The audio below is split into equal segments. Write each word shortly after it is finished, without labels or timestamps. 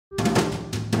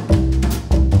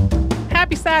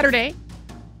Happy Saturday.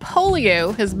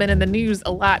 Polio has been in the news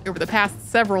a lot over the past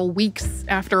several weeks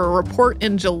after a report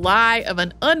in July of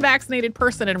an unvaccinated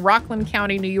person in Rockland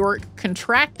County, New York,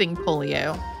 contracting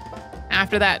polio.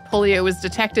 After that, polio was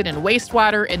detected in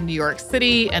wastewater in New York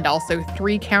City and also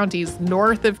 3 counties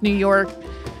north of New York.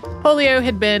 Polio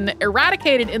had been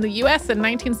eradicated in the U.S. in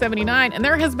 1979, and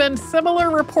there has been similar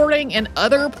reporting in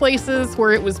other places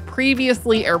where it was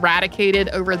previously eradicated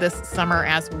over this summer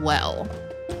as well.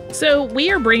 So we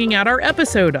are bringing out our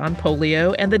episode on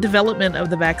polio and the development of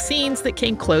the vaccines that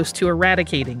came close to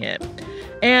eradicating it.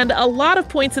 And a lot of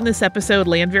points in this episode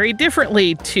land very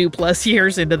differently 2+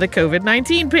 years into the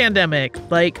COVID-19 pandemic,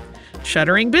 like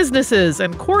shuttering businesses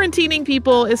and quarantining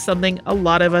people is something a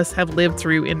lot of us have lived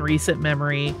through in recent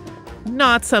memory,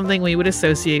 not something we would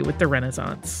associate with the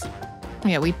Renaissance.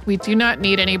 Yeah, we do not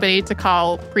need anybody to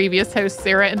call previous hosts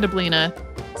Sarah and Deblina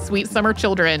sweet summer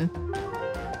children.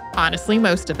 Honestly,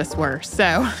 most of us were.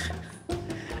 So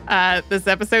this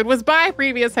episode was by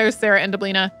previous host Sarah and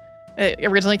Deblina. It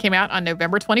originally came out on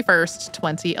November 21st,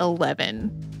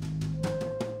 2011.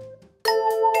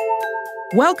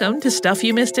 Welcome to Stuff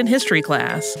You Missed in History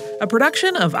Class, a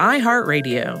production of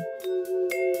iHeartRadio.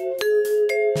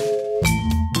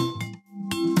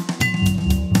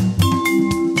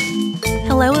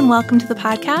 Hello and welcome to the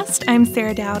podcast. I'm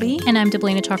Sarah Dowdy. And I'm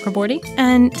Deblina Chakraborty.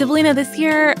 And Deblina, this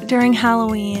year during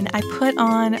Halloween, I put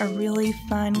on a really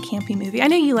fun campy movie. I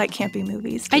know you like campy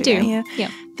movies too, I do. Don't you? Yeah.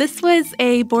 This was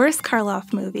a Boris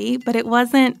Karloff movie, but it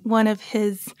wasn't one of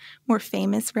his more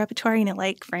famous repertoire,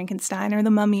 like Frankenstein or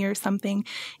The Mummy or something.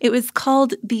 It was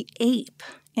called The Ape.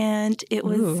 And it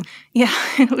was,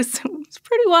 it was a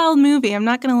pretty wild movie. I'm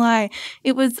not going to lie.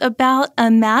 It was about a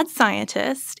mad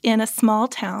scientist in a small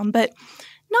town, but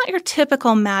not your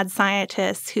typical mad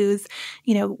scientist who's,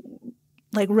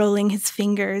 like rolling his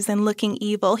fingers and looking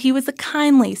evil. He was a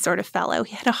kindly sort of fellow.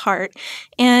 He had a heart.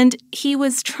 And he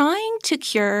was trying to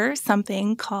cure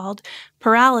something called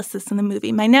paralysis in the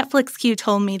movie. My Netflix queue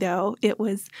told me, though, it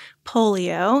was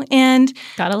polio. And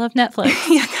gotta love Netflix.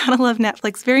 Yeah, gotta love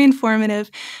Netflix. Very informative.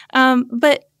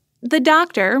 But the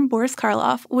doctor, Boris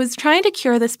Karloff, was trying to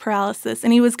cure this paralysis,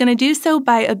 and he was going to do so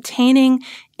by obtaining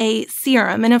a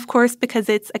serum. And of course, because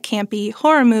it's a campy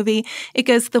horror movie, it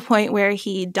goes to the point where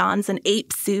he dons an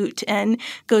ape suit and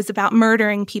goes about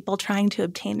murdering people trying to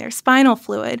obtain their spinal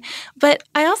fluid. But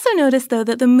I also noticed, though,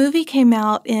 that the movie came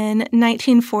out in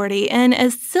 1940, and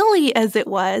as silly as it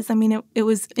was, it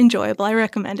was enjoyable, I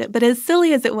recommend it, but as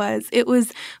silly as it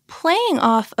was playing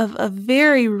off of a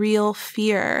very real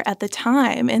fear at the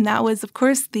time, and that was, of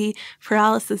course, the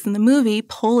paralysis in the movie,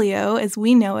 polio, as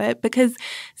we know it, because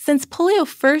since polio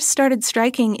first started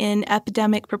striking in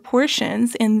epidemic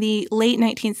proportions in the late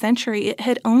 19th century, it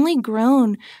had only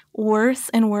grown worse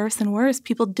and worse and worse.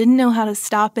 People didn't know how to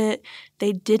stop it.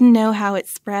 They didn't know how it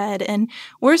spread. And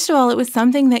worst of all, it was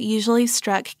something that usually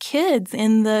struck kids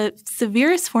in the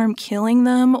severest form, killing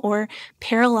them or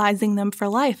paralyzing them for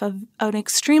life, of an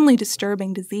extremely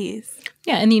disturbing disease.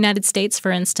 Yeah, in the United States,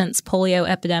 for instance, polio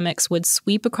epidemics would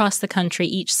sweep across the country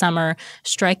each summer,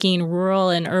 striking rural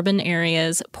and urban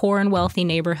areas, poor and wealthy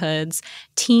neighborhoods.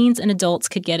 Teens and adults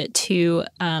could get it too,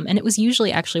 and it was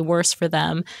usually actually worse for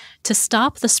them. To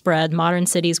stop the spread, modern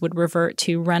cities would revert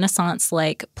to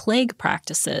Renaissance-like plague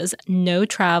practices, no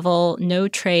travel, no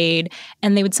trade,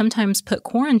 and they would sometimes put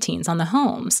quarantines on the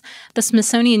homes. The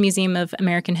Smithsonian Museum of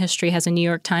American History has a New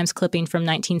York Times clipping from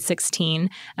 1916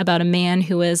 about a man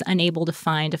who was unable to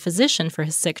find a physician for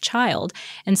his sick child,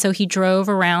 and so he drove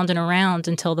around and around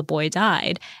until the boy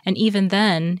died, and even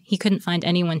then, he couldn't find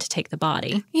anyone to take the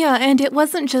body. Yeah, and it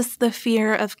wasn't just the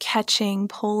fear of catching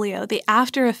polio. The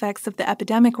after effects of the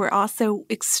epidemic were also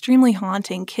extremely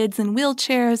haunting. Kids in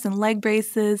wheelchairs and leg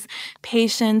braces,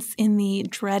 patients in the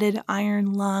dreaded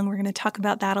iron lung. We're going to talk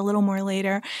about that a little more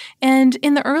later. And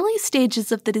in the early stages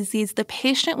of the disease, the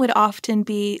patient would often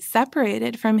be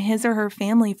separated from his or her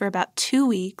family for about 2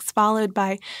 weeks, followed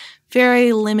by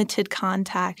very limited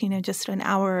contact, just an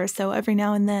hour or so every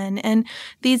now and then. And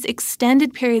these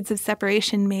extended periods of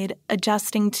separation made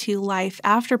adjusting to life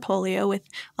after polio, with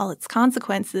all its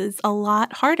consequences, a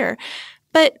lot harder.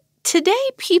 But today,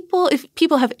 if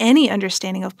people have any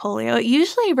understanding of polio, it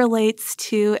usually relates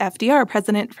to FDR,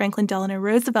 President Franklin Delano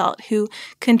Roosevelt, who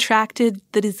contracted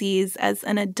the disease as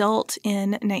an adult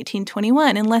in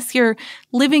 1921. Unless you're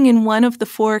living in one of the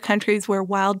 4 countries where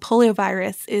wild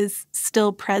poliovirus is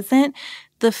still present,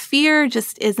 the fear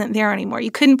just isn't there anymore.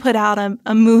 You couldn't put out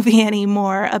a movie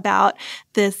anymore about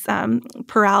this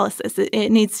paralysis.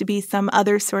 It needs to be some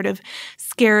other sort of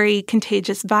scary,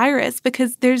 contagious virus,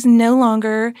 because there's no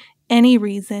longer any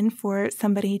reason for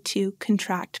somebody to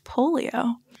contract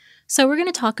polio. So we're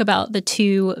going to talk about the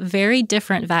two very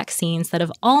different vaccines that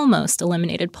have almost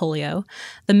eliminated polio,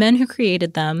 the men who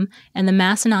created them, and the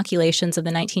mass inoculations of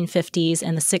the 1950s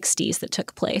and the 60s that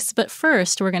took place. But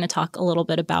first, we're going to talk a little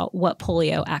bit about what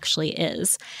polio actually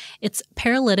is. It's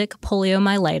paralytic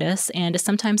poliomyelitis and is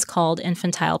sometimes called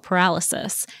infantile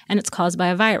paralysis, and it's caused by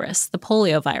a virus, the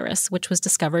polio virus, which was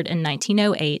discovered in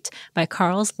 1908 by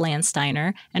Carl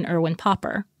Landsteiner and Erwin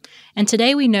Popper. And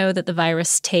today we know that the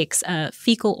virus takes a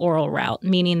fecal-oral route,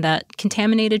 meaning that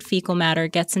contaminated fecal matter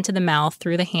gets into the mouth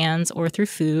through the hands or through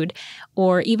food,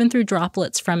 or even through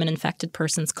droplets from an infected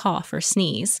person's cough or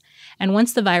sneeze. And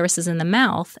once the virus is in the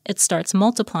mouth, it starts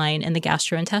multiplying in the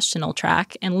gastrointestinal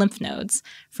tract and lymph nodes.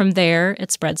 From there,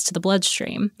 it spreads to the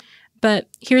bloodstream. But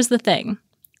here's the thing.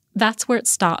 That's where it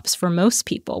stops for most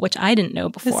people, which I didn't know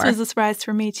before. This was a surprise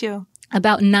for me, too.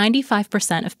 About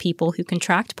 95% of people who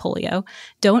contract polio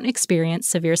don't experience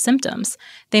severe symptoms.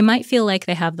 They might feel like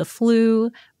they have the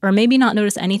flu or maybe not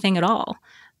notice anything at all.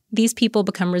 These people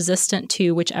become resistant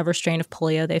to whichever strain of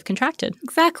polio they've contracted.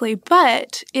 Exactly.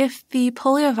 But if the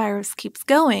polio virus keeps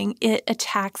going, it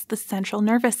attacks the central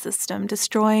nervous system,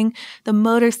 destroying the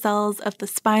motor cells of the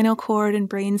spinal cord and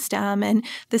brainstem. And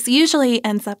this usually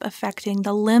ends up affecting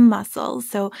the limb muscles.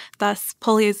 So thus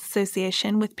polio's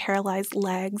association with paralyzed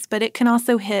legs. But it can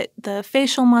also hit the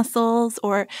facial muscles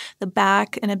or the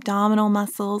back and abdominal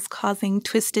muscles, causing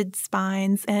twisted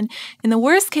spines. And in the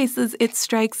worst cases, it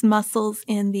strikes muscles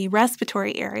in the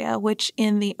respiratory area, which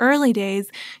in the early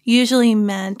days usually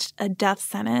meant a death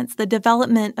sentence. The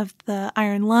development of the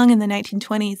iron lung in the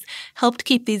 1920s helped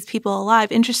keep these people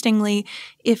alive. Interestingly,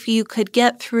 if you could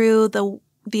get through the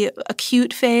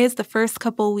acute phase, the first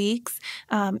couple weeks,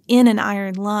 in an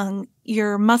iron lung,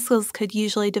 your muscles could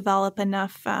usually develop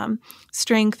enough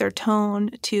strength or tone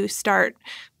to start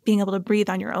being able to breathe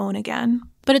on your own again.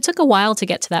 But it took a while to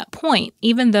get to that point.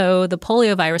 Even though the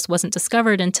polio virus wasn't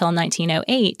discovered until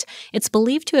 1908, it's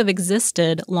believed to have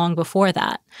existed long before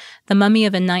that. The mummy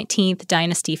of a 19th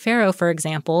dynasty pharaoh, for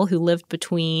example, who lived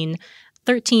between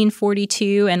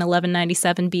 1342 and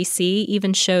 1197 BC,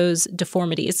 even shows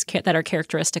deformities that are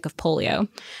characteristic of polio.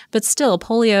 But still,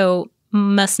 polio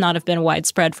must not have been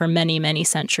widespread for many, many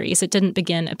centuries. It didn't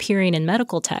begin appearing in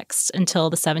medical texts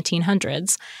until the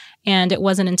 1700s. And it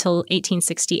wasn't until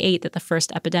 1868 that the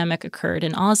first epidemic occurred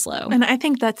in Oslo. And I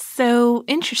think that's so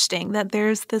interesting that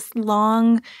there's this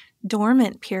long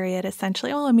dormant period,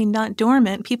 essentially. Well, I mean, not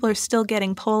dormant. People are still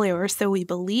getting polio, or so we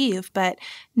believe, but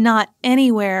not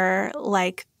anywhere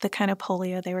like the kind of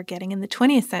polio they were getting in the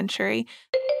 20th century.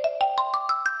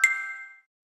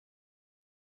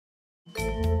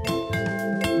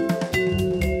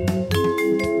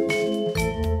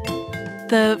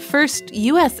 The first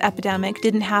U.S. epidemic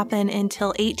didn't happen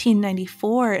until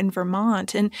 1894 in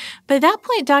Vermont. And by that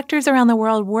point, doctors around the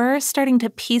world were starting to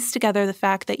piece together the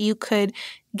fact that you could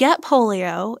get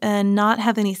polio and not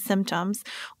have any symptoms,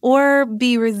 or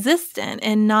be resistant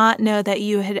and not know that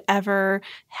you had ever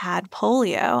had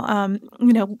polio,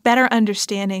 better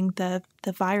understanding the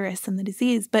virus and the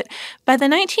disease. But by the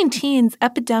 19-teens,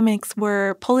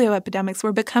 polio epidemics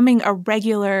were becoming a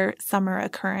regular summer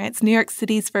occurrence. New York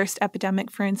City's first epidemic,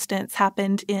 for instance,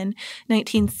 happened in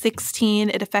 1916.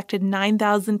 It affected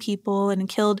 9,000 people and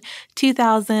killed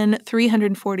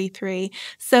 2,343.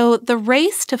 So the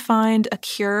race to find a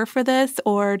cure for this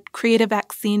or create a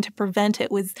vaccine to prevent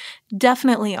it was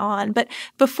definitely on. But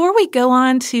before we go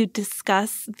on to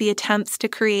discuss the attempts to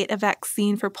create a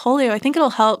vaccine for polio, I think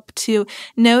it'll help to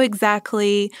know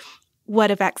exactly what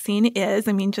a vaccine is.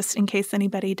 I mean, just in case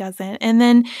anybody doesn't. And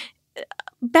then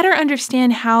better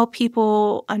understand how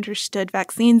people understood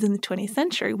vaccines in the 20th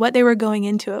century, what they were going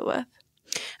into it with.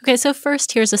 Okay, so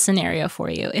first, here's a scenario for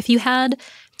you. If you had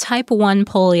type 1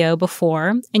 polio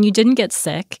before and you didn't get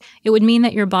sick, it would mean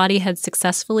that your body had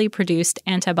successfully produced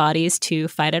antibodies to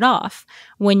fight it off.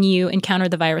 When you encounter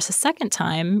the virus a second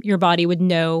time, your body would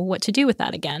know what to do with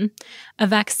that again. A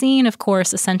vaccine, of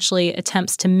course, essentially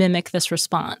attempts to mimic this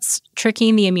response,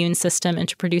 tricking the immune system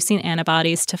into producing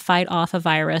antibodies to fight off a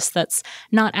virus that's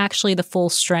not actually the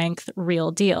full-strength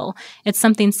real deal. It's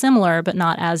something similar but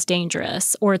not as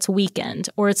dangerous, or it's weakened,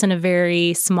 or it's in a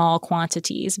very small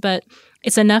quantities, but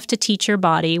it's enough to teach your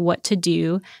body what to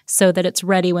do so that it's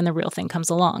ready when the real thing comes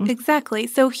along. Exactly.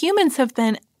 So humans have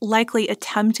been likely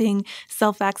attempting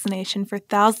self-vaccination for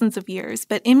thousands of years,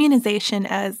 but immunization,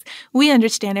 as we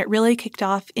understand it, really kicked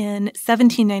off in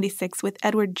 1796 with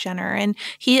Edward Jenner, and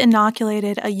he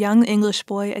inoculated a young English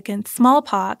boy against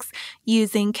smallpox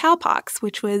using cowpox,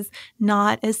 which was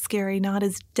not as scary, not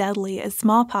as deadly as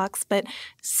smallpox, but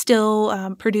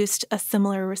still produced a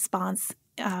similar response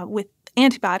with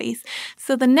antibodies.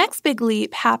 So the next big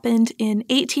leap happened in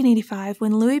 1885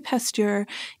 when Louis Pasteur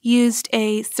used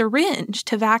a syringe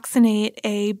to vaccinate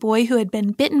a boy who had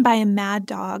been bitten by a mad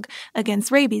dog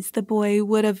against rabies. The boy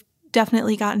would have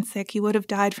definitely gotten sick. He would have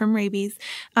died from rabies.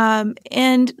 And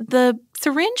the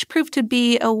syringe proved to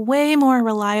be a way more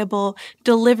reliable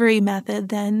delivery method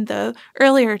than the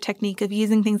earlier technique of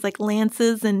using things like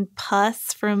lances and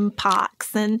pus from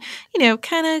pox and,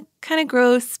 kind of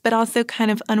gross, but also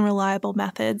kind of unreliable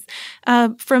methods.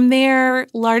 From there,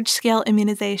 large-scale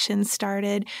immunizations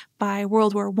started by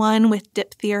World War I with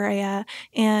diphtheria,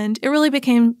 and it really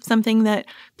became something that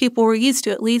people were used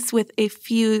to, at least with a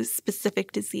few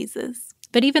specific diseases.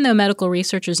 But even though medical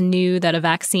researchers knew that a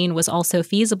vaccine was also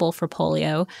feasible for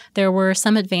polio, there were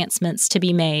some advancements to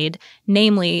be made,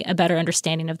 namely a better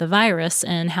understanding of the virus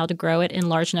and how to grow it in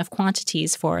large enough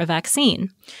quantities for a vaccine.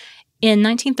 In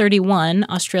 1931,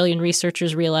 Australian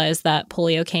researchers realized that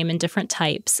polio came in different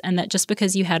types and that just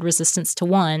because you had resistance to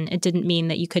one, it didn't mean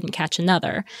that you couldn't catch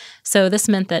another. So this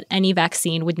meant that any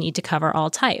vaccine would need to cover all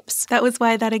types. That was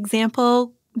why that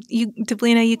example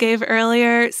Deblina, you gave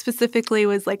earlier specifically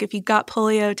was like if you got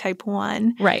polio type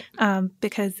 1. Right.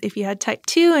 Because if you had type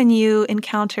 2 and you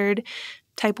encountered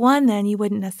type 1, then you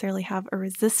wouldn't necessarily have a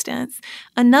resistance.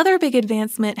 Another big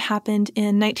advancement happened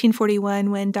in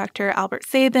 1941 when Dr. Albert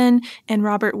Sabin and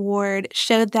Robert Ward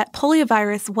showed that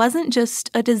poliovirus wasn't just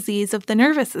a disease of the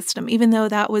nervous system, even though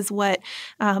that was what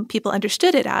people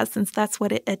understood it as, since that's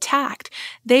what it attacked.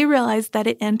 They realized that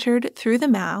it entered through the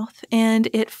mouth and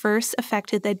it first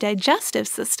affected the digestive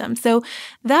system. So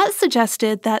that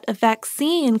suggested that a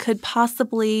vaccine could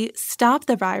possibly stop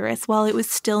the virus while it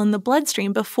was still in the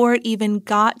bloodstream before it even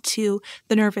got to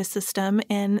the nervous system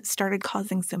and started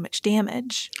causing so much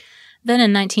damage. Then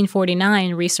in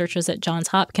 1949, researchers at Johns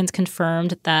Hopkins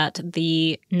confirmed that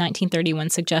the 1931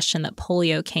 suggestion that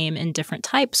polio came in different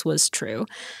types was true.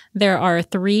 There are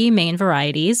 3 main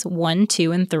varieties, 1,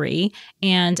 2, and 3,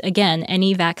 and again,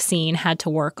 any vaccine had to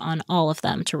work on all of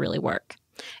them to really work.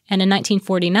 And in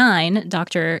 1949,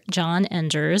 Dr. John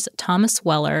Engers, Thomas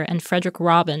Weller, and Frederick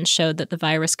Robin showed that the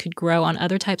virus could grow on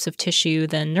other types of tissue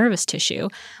than nervous tissue,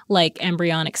 like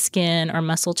embryonic skin or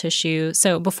muscle tissue.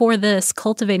 So before this,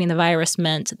 cultivating the virus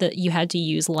meant that you had to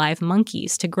use live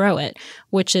monkeys to grow it,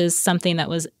 which is something that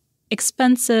was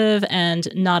expensive and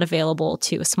not available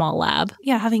to a small lab.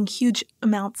 Yeah, having huge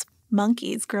amounts of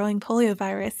monkeys growing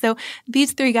poliovirus. So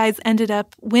these 3 guys ended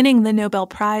up winning the Nobel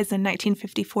Prize in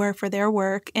 1954 for their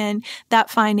work, and that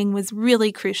finding was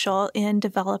really crucial in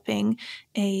developing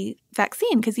a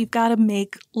vaccine because you've got to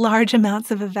make large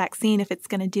amounts of a vaccine if it's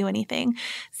going to do anything.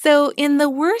 So in the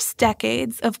worst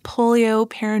decades of polio,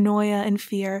 paranoia, and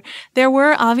fear, there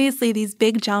were obviously these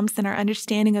big jumps in our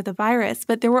understanding of the virus,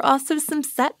 but there were also some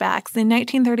setbacks. In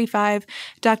 1935,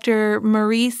 Dr.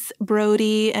 Maurice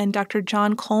Brody and Dr.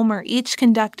 John Colmer each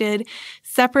conducted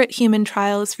separate human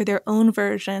trials for their own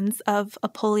versions of a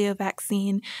polio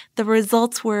vaccine. The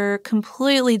results were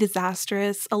completely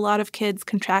disastrous. A lot of kids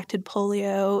contracted polio.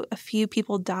 A few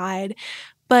people died.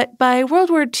 But by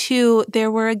World War II, there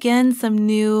were again some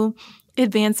new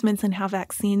advancements in how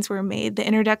vaccines were made. The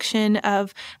introduction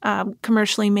of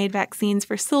commercially made vaccines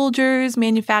for soldiers,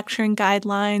 manufacturing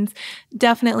guidelines,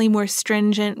 definitely more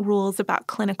stringent rules about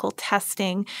clinical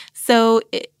testing. So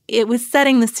it was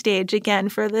setting the stage again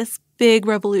for this big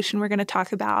revolution we're going to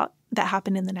talk about that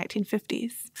happened in the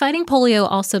 1950s. Fighting polio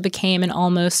also became an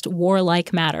almost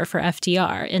warlike matter for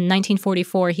FDR. In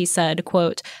 1944, he said,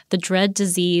 quote, "The dread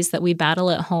disease that we battle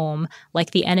at home,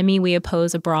 like the enemy we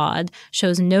oppose abroad,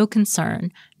 shows no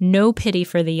concern, no pity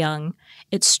for the young.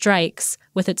 It strikes,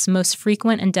 with its most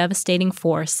frequent and devastating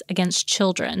force, against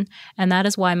children, and that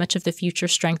is why much of the future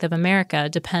strength of America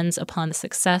depends upon the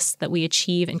success that we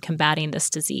achieve in combating this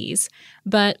disease."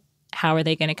 But how are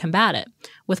they going to combat it?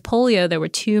 With polio, there were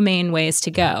 2 main ways to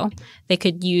go. They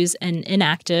could use an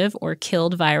inactive or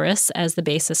killed virus as the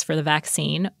basis for the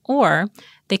vaccine, or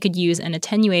they could use an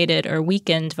attenuated or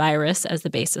weakened virus as the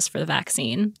basis for the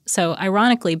vaccine. So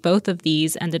ironically, both of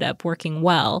these ended up working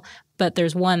well, but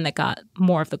there's one that got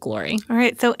more of the glory. All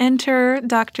right, so enter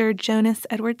Dr. Jonas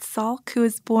Edward Salk, who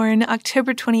was born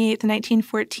October 28th,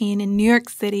 1914 in New York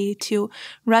City to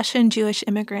Russian Jewish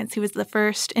immigrants. He was the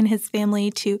first in his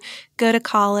family to go to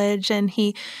college, and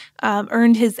he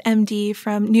earned his MD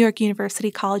from New York University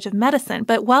College of Medicine.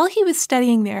 But while he was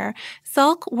studying there,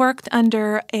 Salk worked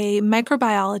under a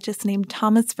microbiologist named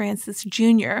Thomas Francis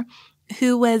Jr.,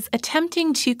 who was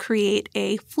attempting to create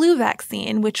a flu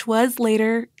vaccine, which was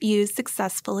later used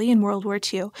successfully in World War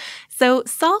II. So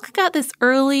Salk got this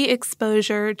early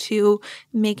exposure to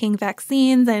making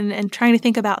vaccines and trying to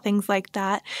think about things like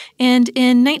that. And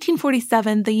in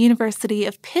 1947, the University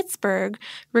of Pittsburgh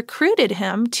recruited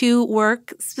him to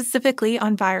work specifically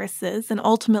on viruses and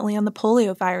ultimately on the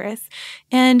polio virus.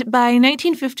 And by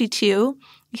 1952,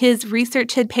 his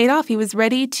research had paid off. He was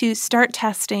ready to start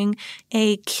testing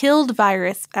a killed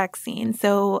virus vaccine,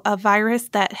 so a virus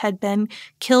that had been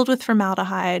killed with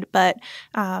formaldehyde, but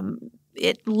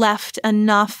it left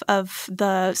enough of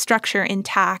the structure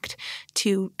intact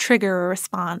to trigger a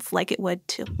response like it would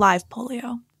to live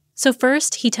polio. So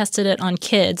first, he tested it on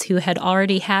kids who had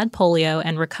already had polio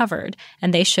and recovered,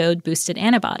 and they showed boosted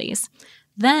antibodies.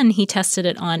 Then he tested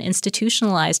it on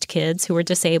institutionalized kids who were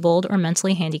disabled or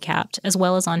mentally handicapped, as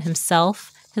well as on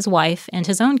himself, his wife, and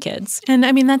his own kids. And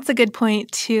I mean, that's a good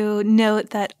point to note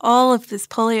that all of this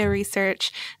polio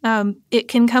research, it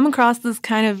can come across as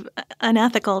kind of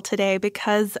unethical today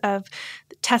because of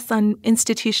tests on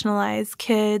institutionalized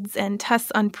kids and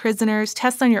tests on prisoners,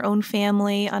 tests on your own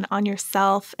family, on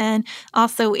yourself, and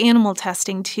also animal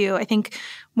testing too. I think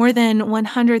more than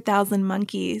 100,000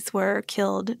 monkeys were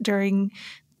killed during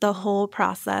the whole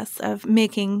process of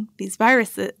making these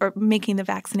viruses, or making the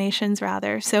vaccinations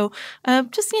rather. So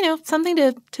just, something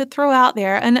to throw out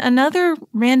there. And another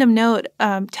random note,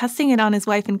 testing it on his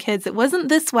wife and kids, it wasn't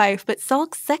this wife, but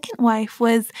Salk's second wife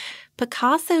was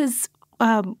Picasso's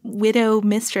widow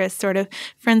mistress, sort of,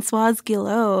 Françoise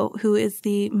Guillot, who is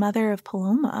the mother of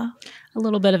Paloma. A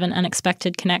little bit of an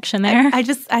unexpected connection there. I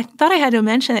thought I had to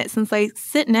mention it since I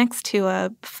sit next to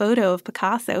a photo of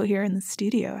Picasso here in the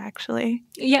studio, actually.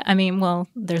 Yeah, I mean, well,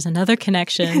 there's another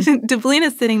connection.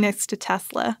 Deblina's sitting next to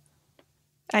Tesla.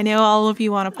 I know all of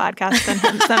you want a podcast on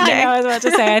him someday. I was about to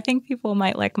say, I think people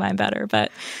might like mine better,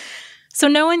 but... So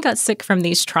no one got sick from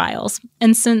these trials.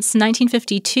 And since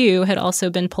 1952 had also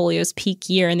been polio's peak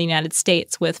year in the United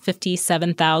States with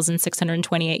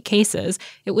 57,628 cases,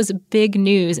 it was big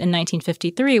news in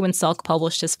 1953 when Salk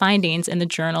published his findings in the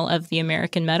Journal of the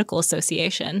American Medical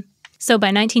Association. So by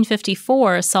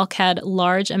 1954, Salk had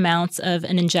large amounts of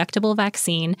an injectable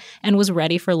vaccine and was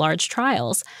ready for large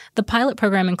trials. The pilot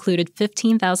program included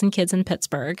 15,000 kids in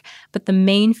Pittsburgh, but the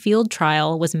main field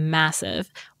trial was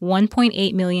massive.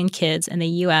 1.8 million kids in the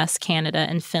U.S., Canada,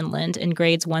 and Finland in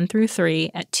grades 1 through 3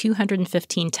 at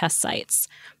 215 test sites.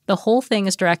 The whole thing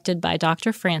is directed by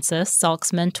Dr. Francis,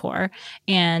 Salk's mentor,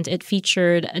 and it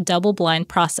featured a double-blind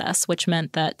process, which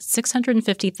meant that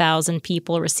 650,000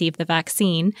 people received the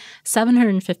vaccine,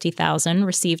 750,000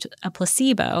 received a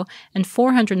placebo, and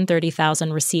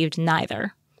 430,000 received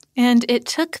neither. And it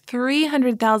took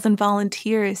 300,000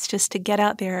 volunteers just to get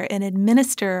out there and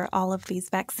administer all of these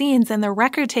vaccines. And the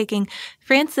record-taking,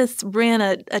 Francis ran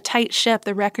a tight ship.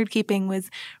 The record-keeping was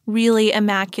really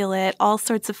immaculate, all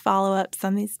sorts of follow-ups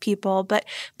on these people. But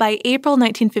by April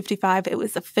 1955, it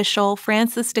was official.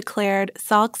 Francis declared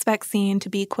Salk's vaccine to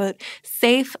be, quote,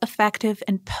 safe, effective,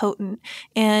 and potent.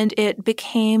 And it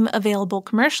became available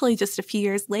commercially just a few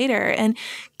years later. And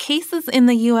cases in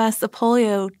the U.S. of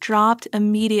polio dropped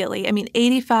immediately. I mean,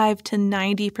 85 to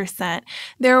 90%.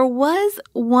 There was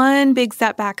one big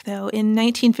setback, though, in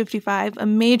 1955, a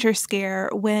major scare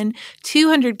when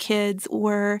 200 kids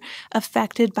were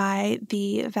affected by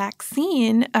the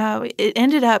vaccine. It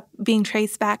ended up being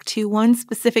traced back to one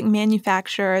specific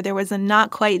manufacturer. There was a not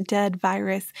quite dead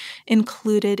virus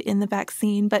included in the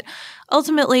vaccine. But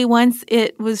ultimately, once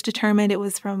it was determined it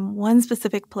was from one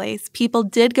specific place, people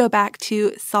did go back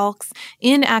to Salk's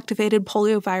inactivated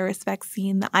poliovirus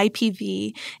vaccine, the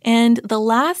IPV, and the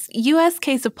last U.S.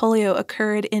 case of polio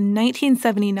occurred in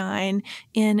 1979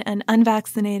 in an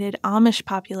unvaccinated Amish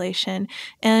population,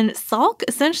 and Salk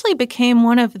essentially became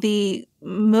one of the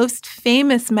most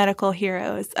famous medical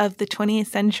heroes of the 20th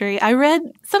century. I read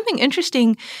something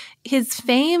interesting. His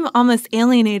fame almost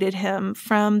alienated him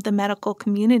from the medical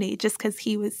community just because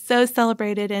he was so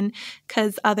celebrated and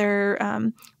because other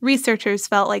researchers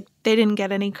felt like they didn't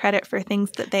get any credit for things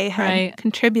that they had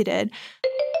contributed.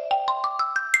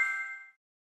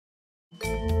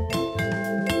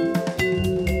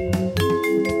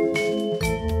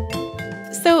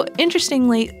 So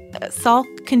interestingly,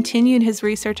 Salk continued his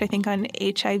research, I think, on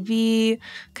HIV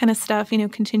kind of stuff,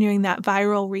 continuing that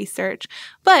viral research.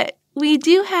 But we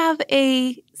do have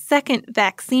a second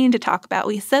vaccine to talk about.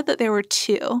 We said that there were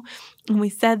two, and we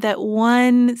said that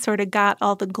one sort of got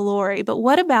all the glory. But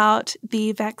what about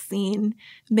the vaccine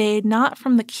made not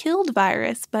from the killed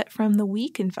virus, but from the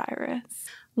weakened virus?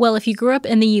 Well, if you grew up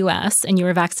in the U.S. and you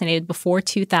were vaccinated before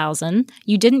 2000,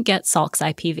 you didn't get Salk's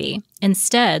IPV.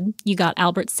 Instead, you got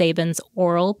Albert Sabin's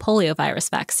oral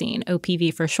poliovirus vaccine,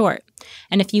 OPV for short.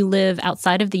 And if you live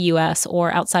outside of the U.S.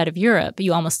 or outside of Europe,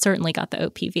 you almost certainly got the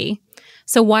OPV.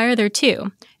 So why are there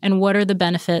two? And what are the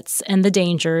benefits and the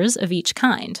dangers of each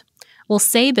kind? Well,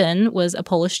 Sabin was a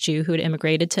Polish Jew who had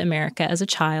immigrated to America as a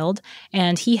child,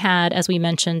 and he had, as we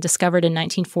mentioned, discovered in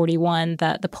 1941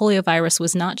 that the poliovirus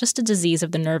was not just a disease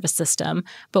of the nervous system,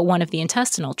 but one of the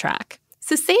intestinal tract.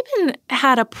 So Sabin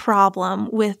had a problem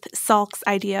with Salk's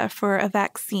idea for a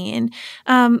vaccine.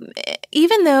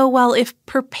 Even though, well, if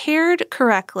prepared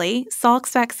correctly,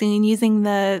 Salk's vaccine using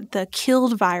the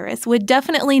killed virus would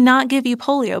definitely not give you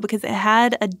polio because it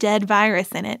had a dead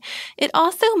virus in it. It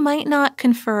also might not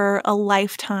confer a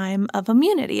lifetime of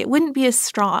immunity. It wouldn't be as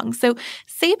strong. So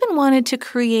Sabin wanted to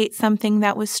create something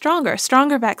that was stronger, a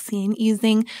stronger vaccine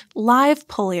using live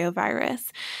polio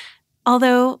virus.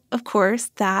 Although, of course,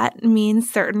 that means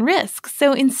certain risks.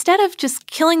 So instead of just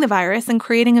killing the virus and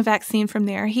creating a vaccine from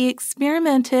there, he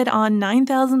experimented on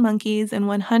 9,000 monkeys and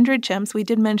 100 chimps. We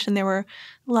did mention there were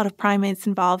a lot of primates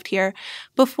involved here,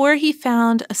 before he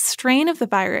found a strain of the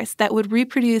virus that would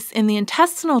reproduce in the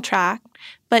intestinal tract,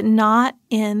 but not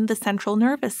in the central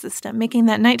nervous system, making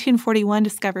that 1941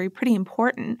 discovery pretty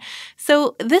important.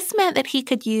 So this meant that he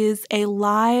could use a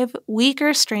live,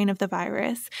 weaker strain of the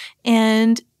virus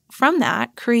and from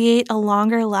that, create a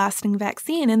longer-lasting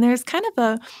vaccine. And there's kind of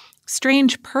a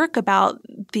strange perk about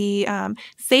the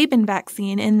Sabin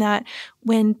vaccine in that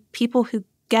when people who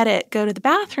get it go to the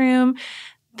bathroom,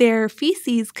 their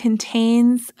feces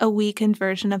contains a weakened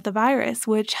version of the virus,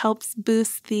 which helps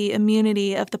boost the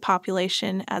immunity of the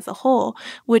population as a whole,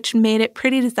 which made it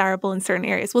pretty desirable in certain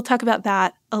areas. We'll talk about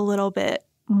that a little bit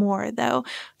more, though.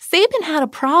 Sabin had a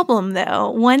problem, though,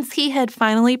 once he had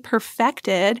finally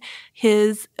perfected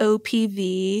his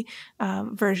OPV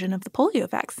version of the polio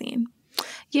vaccine.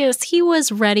 Yes, he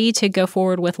was ready to go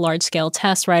forward with large-scale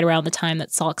tests right around the time that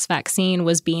Salk's vaccine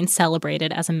was being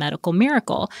celebrated as a medical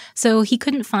miracle. So he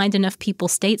couldn't find enough people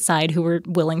stateside who were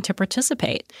willing to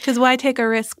participate. Because why take a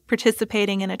risk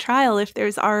participating in a trial if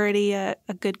there's already a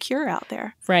good cure out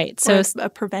there? Right. So a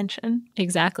prevention.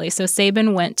 Exactly. So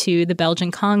Sabin went to the Belgian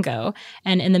Congo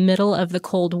and in the middle of the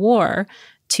Cold War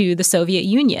to the Soviet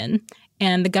Union,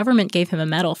 and the government gave him a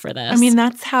medal for this. I mean,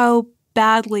 that's how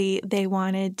badly they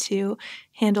wanted to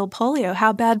handle polio,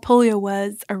 how bad polio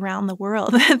was around the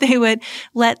world. They would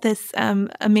let this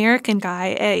American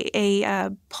guy, a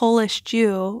Polish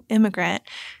Jew immigrant,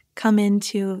 come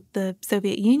into the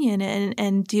Soviet Union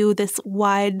and do this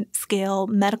wide-scale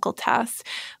medical test.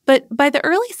 But by the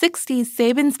early 60s,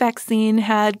 Sabin's vaccine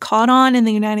had caught on in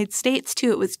the United States,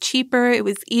 too. It was cheaper. It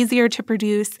was easier to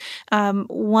produce.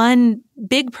 One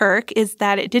big perk is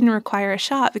that it didn't require a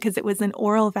shot because it was an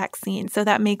oral vaccine. So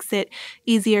that makes it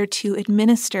easier to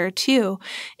administer, too.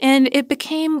 And it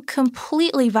became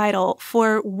completely vital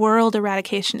for world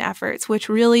eradication efforts, which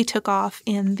really took off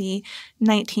in the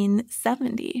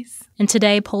 1970s. And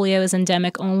today, polio is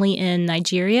endemic only in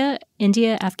Nigeria,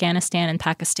 India, Afghanistan, and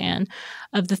Pakistan.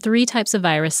 Of the three types of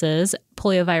viruses,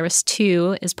 poliovirus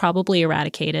 2 is probably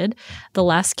eradicated. The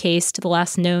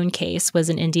last known case was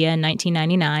in India in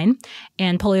 1999.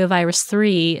 And poliovirus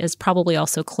 3 is probably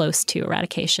also close to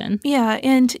eradication. Yeah,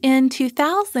 and in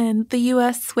 2000, the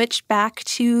U.S. switched back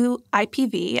to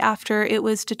IPV after it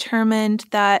was determined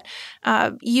that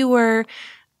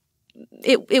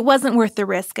it wasn't worth the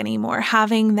risk anymore,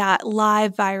 having that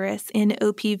live virus in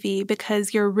OPV,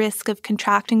 because your risk of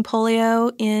contracting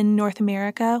polio in North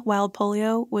America, wild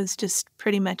polio, was just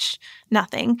pretty much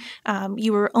nothing.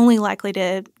 You were only likely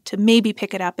to maybe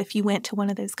pick it up if you went to one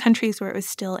of those countries where it was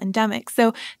still endemic.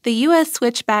 So the U.S.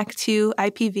 switched back to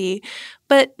IPV,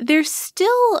 but there's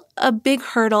still a big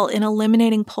hurdle in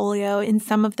eliminating polio in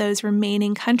some of those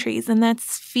remaining countries, and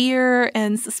that's fear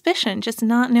and suspicion, just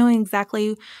not knowing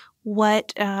exactly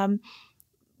what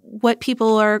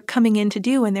people are coming in to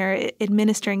do when they're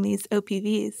administering these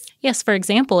OPVs. Yes, for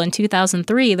example, in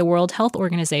 2003, the World Health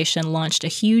Organization launched a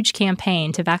huge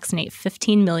campaign to vaccinate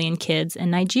 15 million kids in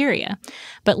Nigeria.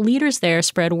 But leaders there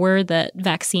spread word that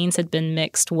vaccines had been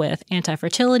mixed with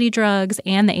anti-fertility drugs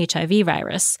and the HIV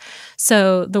virus.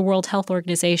 So the World Health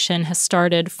Organization has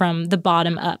started from the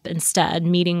bottom up instead,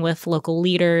 meeting with local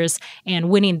leaders and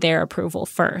winning their approval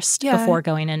first before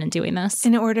going in and doing this.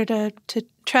 In order to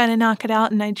try to knock it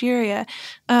out in Nigeria.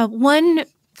 One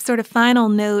sort of final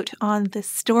note on this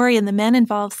story and the men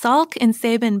involved, Salk and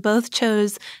Sabin both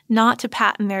chose not to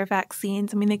patent their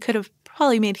vaccines. I mean, they could have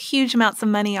probably made huge amounts of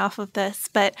money off of this,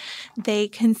 but they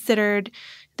considered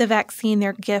the vaccine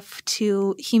their gift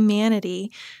to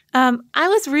humanity. I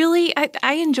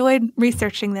enjoyed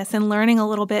researching this and learning a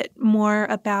little bit more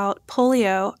about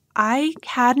polio. I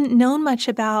hadn't known much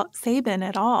about Sabin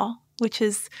at all, which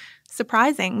is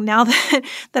surprising now that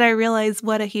I realize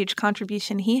what a huge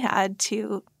contribution he had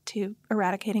to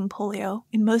eradicating polio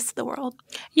in most of the world.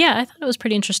 Yeah, I thought it was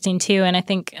pretty interesting too. And I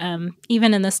think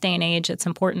even in this day and age, it's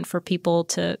important for people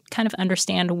to kind of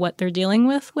understand what they're dealing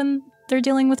with when they're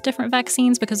dealing with different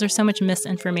vaccines, because there's so much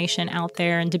misinformation out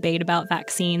there and debate about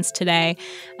vaccines today.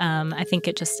 I think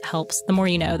it just helps. The more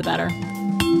you know, the better.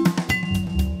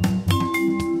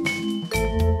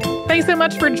 Thanks so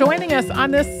much for joining us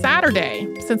on this Saturday.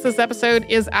 Since this episode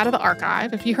is out of the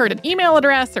archive, if you heard an email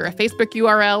address or a Facebook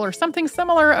URL or something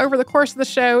similar over the course of the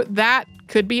show, that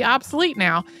could be obsolete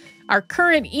now. Our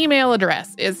current email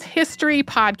address is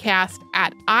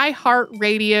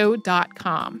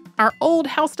historypodcast@iHeartRadio.com. Our old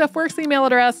How Stuff Works email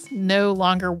address no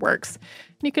longer works.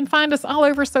 You can find us all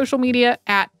over social media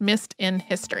at Missed in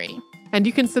History. And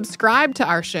you can subscribe to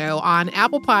our show on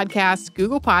Apple Podcasts,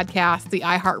 Google Podcasts, the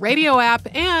iHeartRadio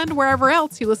app, and wherever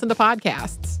else you listen to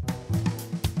podcasts.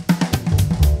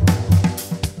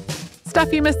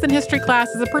 Stuff You Missed in History Class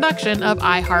is a production of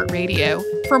iHeartRadio.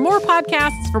 For more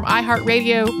podcasts from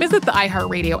iHeartRadio, visit the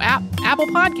iHeartRadio app, Apple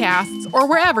Podcasts, or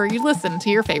wherever you listen to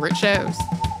your favorite shows.